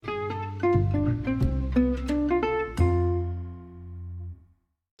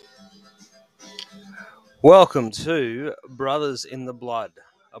Welcome to Brothers in the Blood,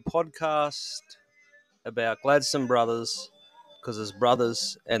 a podcast about Gladstone Brothers, because there's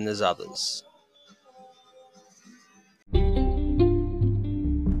brothers and there's others.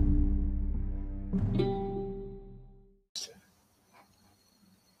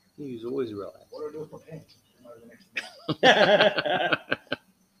 He's always right. What do I do with my pants?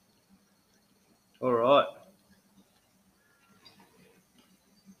 All right.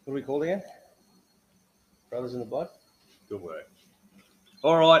 What are we called again? Brothers in the Blood? Good work.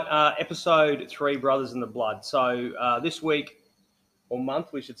 All right, episode 3, Brothers in the Blood. So this week, or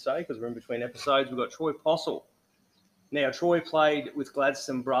month we should say, because we're in between episodes, we've got Troy Postle. Now, Troy played with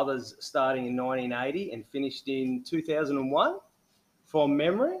Gladstone Brothers starting in 1980 and finished in 2001, from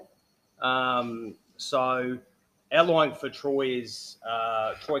memory. So outline for Troy is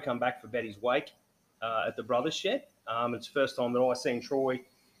Troy come back for Betty's wake at the Brothers Shed. It's the first time that I've seen Troy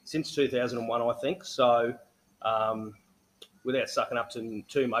since 2001, I think. So without sucking up to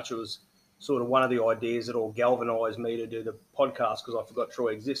too much, it was sort of one of the ideas that all galvanised me to do the podcast, because I forgot Troy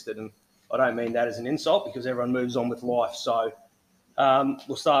existed. And I don't mean that as an insult, because everyone moves on with life. So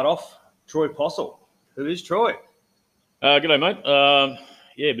we'll start off. Troy Postle. Who is Troy? G'day, mate. A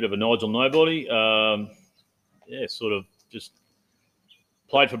bit of a Nigel nobody. Sort of just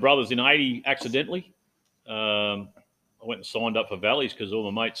played for Brothers in 80 accidentally. I went and signed up for Valleys because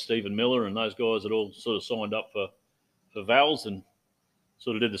all my mates, Stephen Miller and those guys, had all sort of signed up for Vals and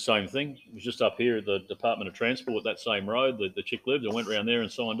sort of did the same thing. It was just up here at the Department of Transport, that same road, the chick lived. I went around there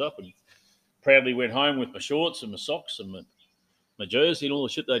and signed up and proudly went home with my shorts and my socks and my jersey and all the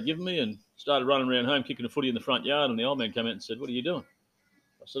shit they'd given me, and started running around home kicking a footy in the front yard. And the old man came out and said, "What are you doing?"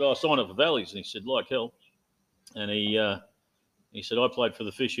 I said, "I signed up for Valleys." And he said, "Like hell." And he said, "I played for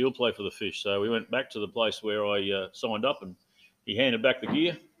the Fish, you'll play for the Fish." So we went back to the place where I signed up, and he handed back the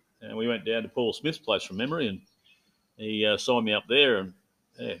gear, and we went down to Paul Smith's place from memory, and he signed me up there. And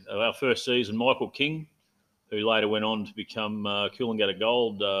our first season, Michael King, who later went on to become Coolangatta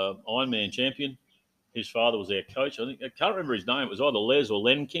Gold Ironman champion. His father was our coach. I can't remember his name. It was either Les or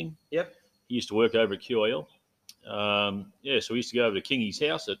Len King. Yep. He used to work over at QAL. So we used to go over to Kingy's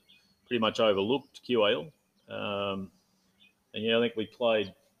house that pretty much overlooked QAL. I think we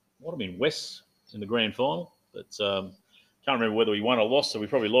played, West in the grand final. But can't remember whether we won or lost, so we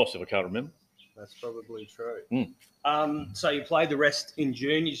probably lost if I can't remember. That's probably true. So you played the rest in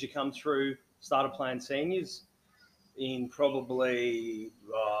juniors. You come through, started playing seniors in probably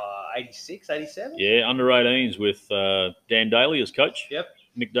 86, 87? Yeah, under 18s with Dan Daly as coach. Yep.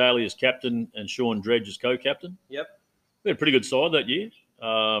 Mick Daly as captain and Sean Dredge as co-captain. Yep. We had a pretty good side that year.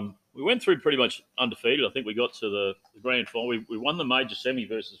 We went through pretty much undefeated. I think we got to the grand final. We won the major semi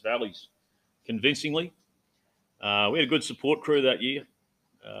versus Valleys convincingly. We had a good support crew that year.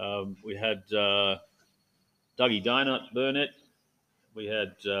 We had Dougie Donut, Burnett. We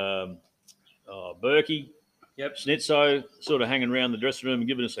had Berkey. Yep. Snitzo sort of hanging around the dressing room and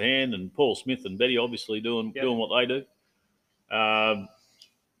giving us a hand, and Paul Smith and Betty obviously doing what they do.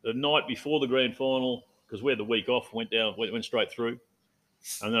 The night before the grand final, because we had the week off, went straight through.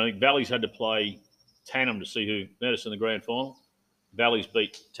 And then I think Valleys had to play Tannum to see who met us in the grand final. Valleys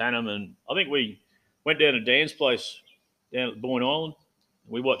beat Tannum, and I think we went down to Dan's place down at Boyne Island.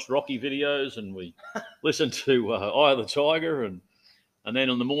 We watched Rocky videos and we listened to Eye of the Tiger, and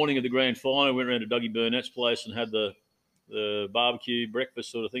then on the morning of the grand final, we went around to Dougie Burnett's place and had the barbecue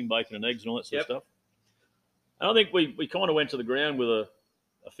breakfast sort of thing, bacon and eggs and all that sort of stuff. And I think we kind of went to the ground with a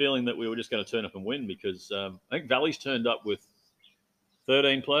feeling that we were just going to turn up and win, because I think Valleys turned up with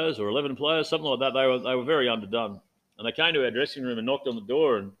 13 players or 11 players, something like that. They were very underdone. And they came to our dressing room and knocked on the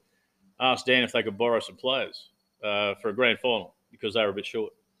door and asked Dan if they could borrow some players for a grand final, because they were a bit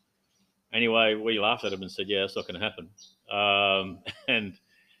short. Anyway, we laughed at them and said, "Yeah, that's not going to happen." And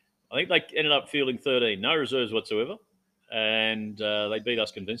I think they ended up fielding 13, no reserves whatsoever, and they beat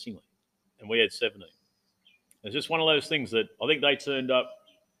us convincingly, and we had 17. It's just one of those things that I think they turned up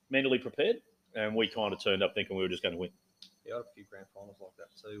mentally prepared, and we kind of turned up thinking we were just going to win. Yeah, I had a few grand finals like that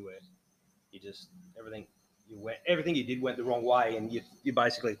too, where you just everything you did went the wrong way, and you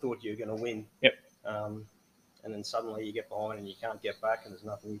basically thought you were going to win. Yep. And then suddenly you get behind and you can't get back, and there's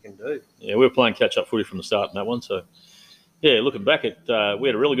nothing you can do. Yeah, we were playing catch-up footy from the start in that one. So, yeah, looking back, we had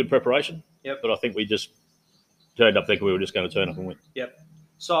a really good preparation. Yep. But I think we just turned up thinking we were just going to turn up and win. Yep.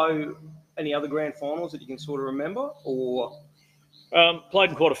 So, any other grand finals that you can sort of remember, or? Played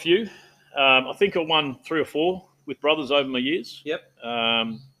in quite a few. I think I won 3 or 4 with Brothers over my years. Yep.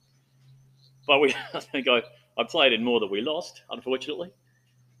 But I think I played in more than we lost, unfortunately.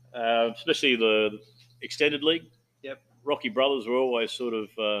 Especially the extended league. Yep. Rocky Brothers were always sort of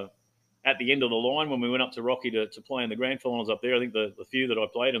at the end of the line when we went up to Rocky to play in the grand finals up there. I think the few that I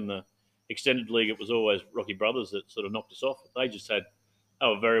played in the extended league, it was always Rocky Brothers that sort of knocked us off. They just had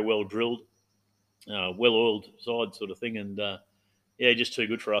a very well drilled, well-oiled side sort of thing, and just too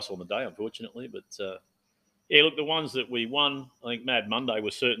good for us on the day, unfortunately. But look, the ones that we won, I think Mad Monday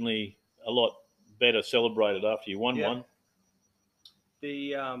was certainly a lot better celebrated after you won one.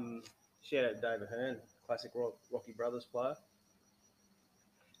 The shout out David Hearn, classic Rocky Brothers player.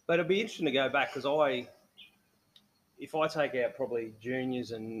 But it'd be interesting to go back because if I take out probably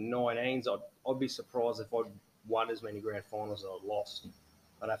juniors and 19s, I'd be surprised if I'd won as many grand finals as I'd lost.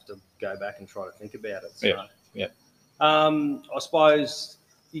 I'd have to go back and try to think about it. So, I suppose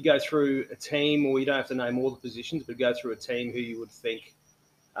you go through a team, or you don't have to name all the positions, but go through a team who you would think,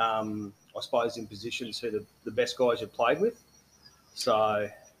 I suppose, in positions who the best guys you've played with. So.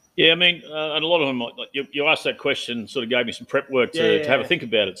 Yeah, I mean, and a lot of them, like you asked that question, sort of gave me some prep work to have a think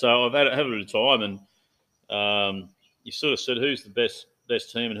about it. So I've had a bit of time, and you sort of said who's the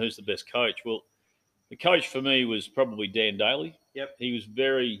best team and who's the best coach. Well, the coach for me was probably Dan Daly. Yep. He was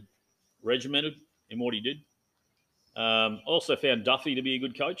very regimented in what he did. I also found Duffy to be a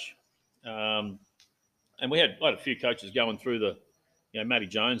good coach. And we had a few coaches going through Matty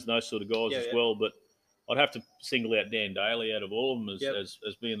Jones and those sort of guys as well. But I'd have to single out Dan Daly out of all of them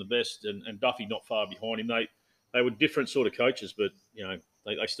as being the best, and Duffy not far behind him. They were different sort of coaches, but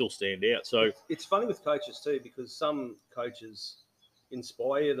they still stand out. So it's funny with coaches too, because some coaches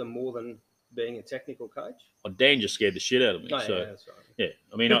inspire them more than being a technical coach. Dan just scared the shit out of me. Oh, yeah, that's right. Yeah,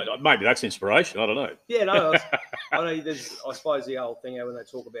 I mean, maybe that's inspiration. I don't know. Yeah, no, I know. I suppose the old thing when they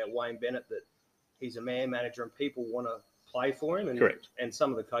talk about Wayne Bennett, that he's a man manager and people want to play for him. And, correct. And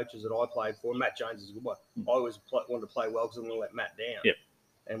some of the coaches that I played for, Matt Jones is a good one. I always wanted to play well because I'm going to let Matt down. Yep.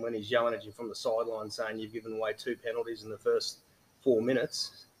 And when he's yelling at you from the sideline saying you've given away 2 penalties in the first 4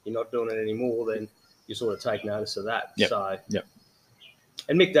 minutes, you're not doing it anymore, then you sort of take notice of that. Yep. So, yep.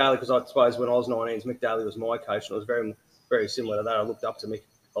 And Mick Daly, because I suppose when I was 19, Mick Daly was my coach, and it was very, very similar to that. I looked up to Mick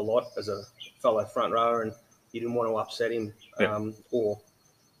a lot as a fellow front rower, and you didn't want to upset him or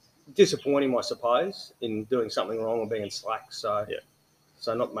disappoint him, I suppose, in doing something wrong or being slack. So,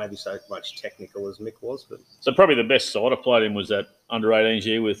 so not maybe so much technical as Mick was, but so probably the best side I played in was that under-18s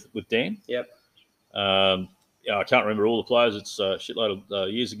year with Dan. Yep. I can't remember all the players. It's a shitload of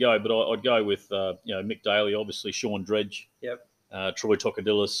years ago, but I'd go with Mick Daly, obviously Sean Dredge. Yep. Troy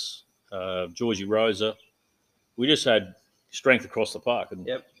Tokadilis, Georgie Rosa. We just had strength across the park, and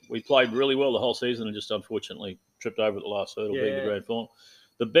we played really well the whole season, and just unfortunately tripped over at the last hurdle, being the grand final.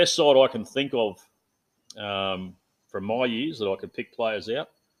 The best side I can think of from my years that I could pick players out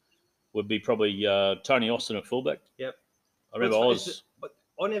would be probably Tony Austin at fullback. Yep. I remember but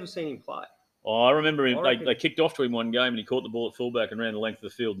I never seen him play. I remember him. They kicked off to him one game, and he caught the ball at fullback and ran the length of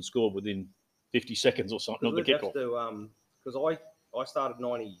the field and scored within 50 seconds or something of the kickoff. Because I started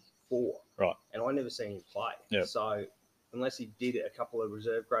 94, right, and I never seen him play. Yep. So unless he did a couple of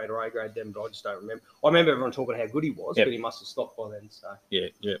reserve grade or A grade, then I just don't remember. I remember everyone talking how good he was, but he must have stopped by then. So yeah.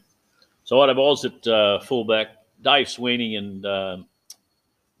 So I'd have Oz at fullback, Dave Sweeney and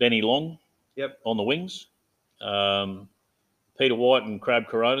Benny Long. Yep. On the wings, Peter White and Crab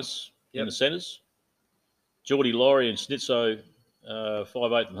Coronis in the centres, Geordie Laurie and Snitzo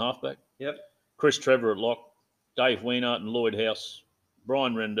 5'8" and halfback. Yep. Chris Trevor at lock, Dave Wienert and Lloyd House,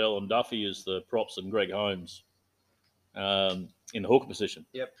 Brian Rendell and Duffy as the props, and Greg Holmes in the hooker position.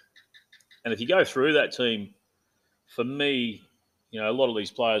 Yep. And if you go through that team, for me, a lot of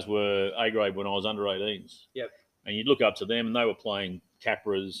these players were A grade when I was under 18s. Yep. And you'd look up to them, and they were playing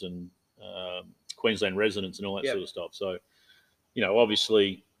Capras and Queensland residents and all that sort of stuff. So,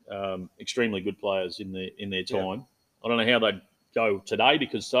 obviously, extremely good players in their time. Yep. I don't know how they'd go today,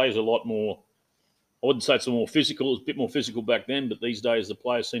 because today's a lot more. I wouldn't say it's more physical. It was a bit more physical back then, but these days the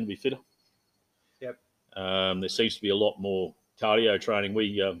players seem to be fitter. Yep. There seems to be a lot more cardio training.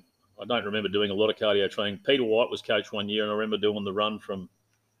 I don't remember doing a lot of cardio training. Peter White was coach one year, and I remember doing the run from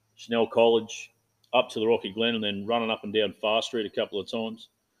Chanel College up to the Rocky Glen, and then running up and down Far Street a couple of times,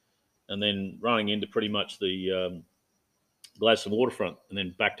 and then running into pretty much the Gladstone waterfront, and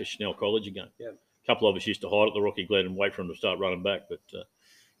then back to Chanel College again. Yep. A couple of us used to hide at the Rocky Glen and wait for them to start running back, but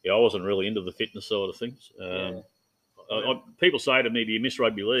I wasn't really into the fitness side of things. People say to me, "Do you miss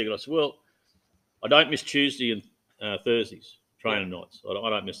rugby league?" And I said, "Well, I don't miss Tuesday and Thursdays training nights. I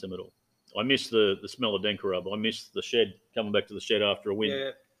don't miss them at all. I miss the smell of Denker rub. I miss the shed, coming back to the shed after a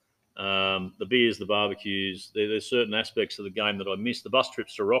win. The beers, the barbecues. There's certain aspects of the game that I miss. The bus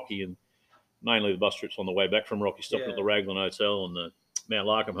trips to Rocky, and mainly the bus trips on the way back from Rocky, stopping at the Raglan Hotel and the Mount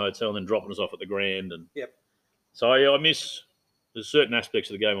Larkham Hotel, and then dropping us off at the Grand. And so I miss there's certain aspects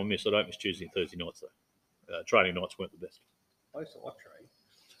of the game I miss. I don't miss Tuesday and Thursday nights, though. Training nights weren't the best. I used to like training,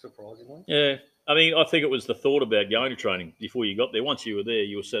 surprisingly. Yeah. I mean, I think it was the thought about going to training before you got there. Once you were there,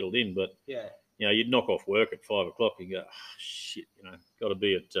 you were settled in. But, Yeah. you'd knock off work at 5 o'clock and go, shit, got to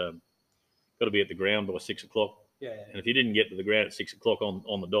be at the ground by 6 o'clock. Yeah. And if you didn't get to the ground at 6 o'clock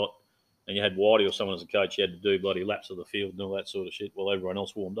on the dot, and you had Whitey or someone as a coach, you had to do bloody laps of the field and all that sort of shit while everyone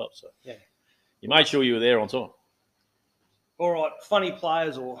else warmed up. So you made sure you were there on time. All right, funny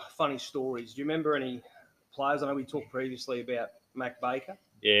players or funny stories. Do you remember any players? I know we talked previously about Mac Baker.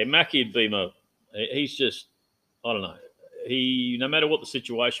 Yeah, Mackie'd be he's just, I don't know. No matter what the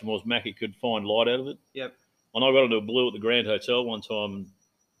situation was, Mackie could find light out of it. Yep. And I got into a blue at the Grand Hotel one time, and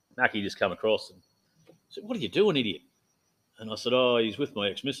Mackie just come across and said, "What are you doing, idiot?" And I said, "Oh, he's with my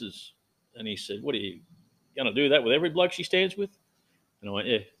ex-missus." And he said, "What are you going to do that with every bloke she stands with?" And I went,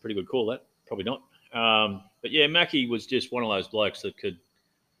 "Yeah, pretty good call that. Probably not." But yeah, Mackie was just one of those blokes that could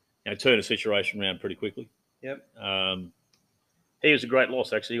turn a situation around pretty quickly. Yep. He was a great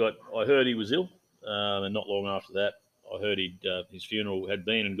loss, actually. I heard he was ill, and not long after that, I heard his funeral had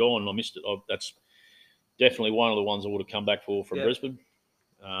been and gone, and I missed it. That's definitely one of the ones I would have come back for from Brisbane.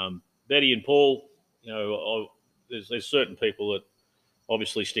 Betty and Paul, there's certain people that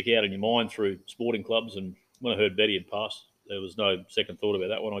obviously stick out in your mind through sporting clubs, and when I heard Betty had passed, there was no second thought about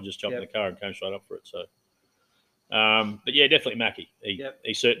that one. I just jumped in the car and came straight up for it. So, but yeah, definitely Mackie.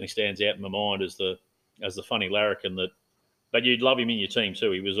 He certainly stands out in my mind as the funny larrikin that. But you'd love him in your team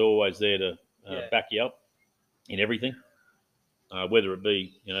too. He was always there to back you up in everything, whether it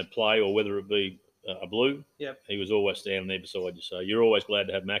be play or whether it be a blue. Yep. He was always standing there beside you. So you're always glad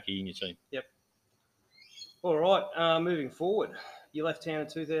to have Mackie in your team. Yep. All right. Moving forward, you left town in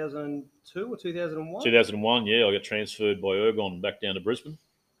 2002 or 2001? 2001, yeah. I got transferred by Ergon back down to Brisbane.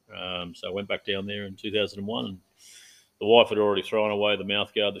 So I went back down there in 2001, and the wife had already thrown away the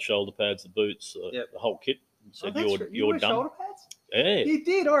mouthguard, the shoulder pads, the boots, the whole kit. And said, you're done. Shoulder pads? Yeah. You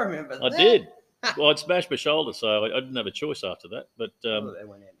did, I remember that. I did. Well, I'd smashed my shoulder, so I didn't have a choice after that. But they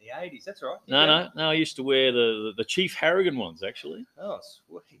went out in the 80s, that's right. No. I used to wear the Chief Harrigan ones, actually. Oh,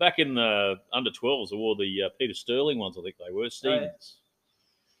 sweet. Back in the under-12s, I wore the Peter Sterling ones, I think they were, Stevens.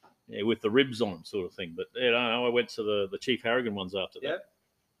 Yeah, with the ribs on them sort of thing. But, I went to the Chief Harrigan ones after that.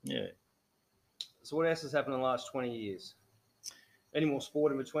 Yeah. So what else has happened in the last 20 years? Any more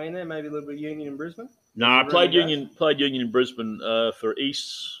sport in between there? Maybe a little bit of union in Brisbane? No, I played union in Brisbane for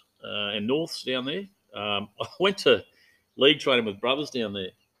East and Norths down there. I went to league training with brothers down there,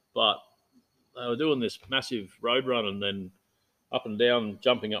 but they were doing this massive road run and then up and down,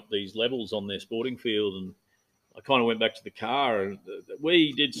 jumping up these levels on their sporting field. And I kind of went back to the car, and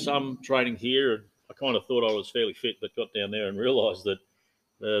we did some training here. I kind of thought I was fairly fit, but got down there and realised that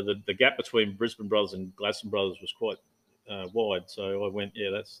the gap between Brisbane Brothers and Gladstone Brothers was quite wide. So I went,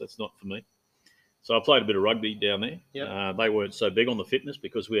 that's not for me. So I played a bit of rugby down there. Yep. They weren't so big on the fitness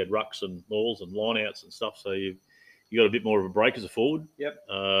because we had rucks and balls and line-outs and stuff. So you got a bit more of a break as a forward. Yep.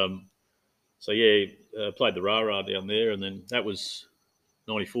 Played the rah-rah down there, and then that was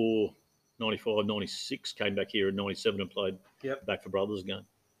 94, 95, 96, came back here in 97 and played back for Brothers again.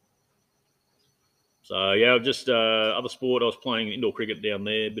 So, just other sport. I was playing indoor cricket down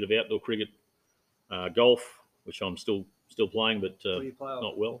there, a bit of outdoor cricket, golf, which I'm still playing, but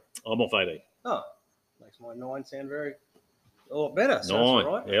not well. I'm off 18. Oh, makes my 9 sound a lot better. 9.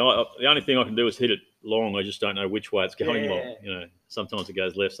 So right. Yeah, the only thing I can do is hit it long. I just don't know which way it's going long. Sometimes it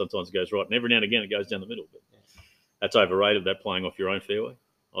goes left, sometimes it goes right, and every now and again it goes down the middle. But that's overrated, that playing off your own fairway,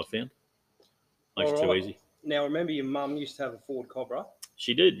 I've found. Makes it too easy. Now, remember your mum used to have a Ford Cobra?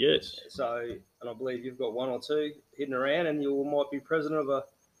 She did, yes. So, and I believe you've got one or two hidden around, and you might be president of a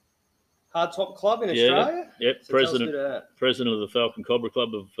hardtop club in Australia? Yep, so president of the Falcon Cobra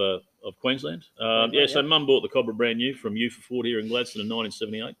Club of Queensland. So Mum bought the Cobra brand new from you for Ford here in Gladstone in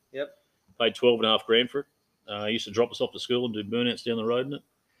 1978. Yep. Paid $12,500 for it. He used to drop us off to school and do burnouts down the road in it.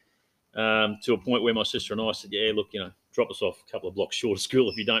 To a point where my sister and I said, drop us off a couple of blocks short of school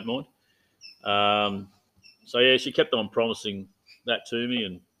if you don't mind. She kept on promising that to me,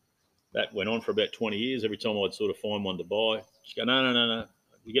 and that went on for about 20 years. Every time I'd sort of find one to buy, she'd go, no.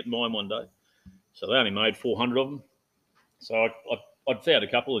 You get mine one day. So they only made 400 of them. So I'd found a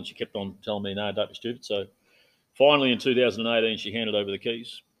couple, and she kept on telling me, no, don't be stupid. So finally in 2018, she handed over the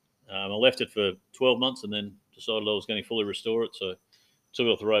keys. I left it for 12 months and then decided I was going to fully restore it. So took it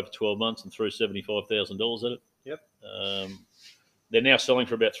off the road for 12 months and threw $75,000 at it. Yep. They're now selling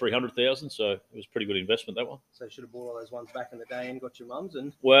for about $300,000, so it was a pretty good investment, that one. So you should have bought all those ones back in the day and got your mum's.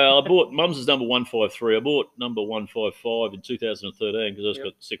 Well, I bought mum's is number 153. I bought number 155 in 2013 because I just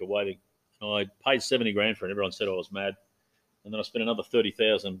got sick of waiting. I paid $70,000 for it. Everyone said I was mad. and then I spent another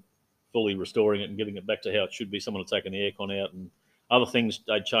 30,000 fully restoring it and getting it back to how it should be. Someone had taken the aircon out and other things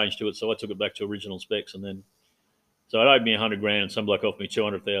they'd changed to it, so I took it back to original specs. And then, so it owed me 100 grand, and some bloke offered me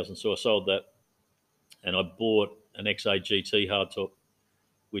 200,000, so I sold that, and I bought an XA GT hardtop,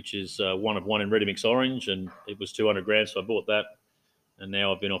 which is one of one in ready mix orange, and it was 200 grand, so I bought that, and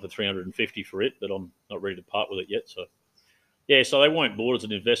now I've been offered 350 for it, but I'm not ready to part with it yet. So yeah, so they weren't bought as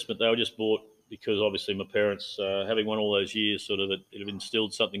an investment; they were just bought because obviously my parents, having one all those years, sort of it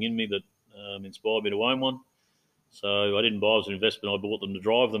instilled something in me that inspired me to own one. So I didn't buy as an investment; I bought them to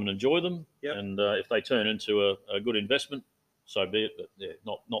drive them and enjoy them. Yep. And if they turn into a good investment, so be it. But yeah,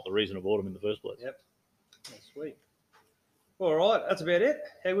 not the reason I bought them in the first place. Yep. That's sweet. All right, that's about it.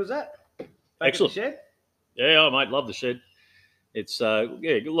 How was that? Back Excellent. At the shed? Yeah, mate, love the shed. It's a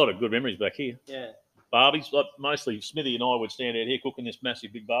lot of good memories back here. Yeah. Barbies, like mostly Smithy and I would stand out here cooking this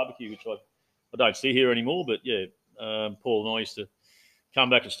massive big barbecue, which I don't see here anymore. But yeah, Paul and I used to come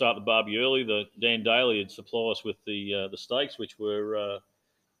back and start the barbie early. Dan Daly would supply us with the steaks, which were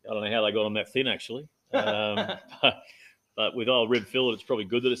I don't know how they got them that thin actually. But with old rib fillet, it's probably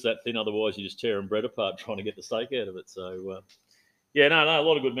good that it's that thin. Otherwise, you're just tearing bread apart trying to get the steak out of it. So yeah, no, a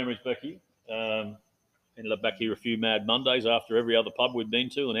lot of good memories back here. Ended up back here a few Mad Mondays after every other pub we'd been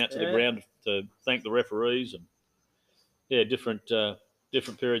to, and out to the ground to thank the referees, and yeah, different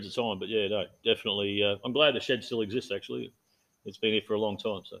periods of time. But yeah, no, definitely. I'm glad the shed still exists. Actually, it's been here for a long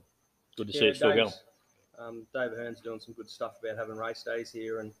time, so good to see it still going. Dave Hearn's doing some good stuff about having race days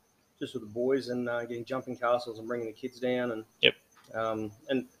here, and just with the boys, and getting jumping castles and bringing the kids down, and yep.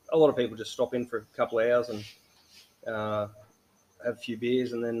 And a lot of people just stop in for a couple of hours and have a few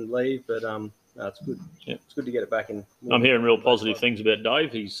beers and then leave, but no, it's good. Yeah. It's good to get it back in. I'm hearing real positive things about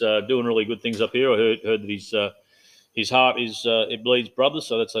Dave. He's doing really good things up here. I heard that his heart is it bleeds brothers,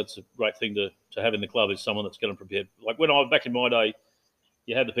 so that's a great thing to have in the club, is someone that's going to prepare. Like when I was back in my day,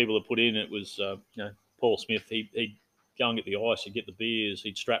 you had the people that put in. It was Paul Smith. He'd go and get the ice, he'd get the beers,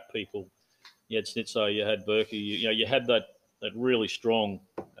 he'd strap people. You had Snitzo, you had Berkey. You had that really strong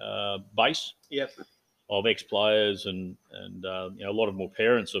base. Yep. Of ex-players and a lot of them were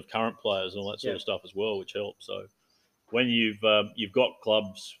parents of current players and all that sort of stuff as well, which helps. So when you've got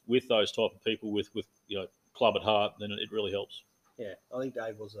clubs with those type of people with club at heart, then it really helps. Yeah, I think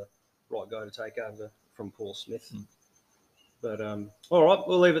Dave was the right guy to take over from Paul Smith. But all right,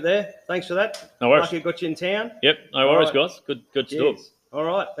 we'll leave it there. Thanks for that. No worries. Lucky I got you in town. Yep, no worries, guys. Good to talk. All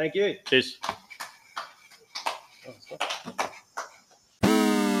right, thank you. Cheers. Oh,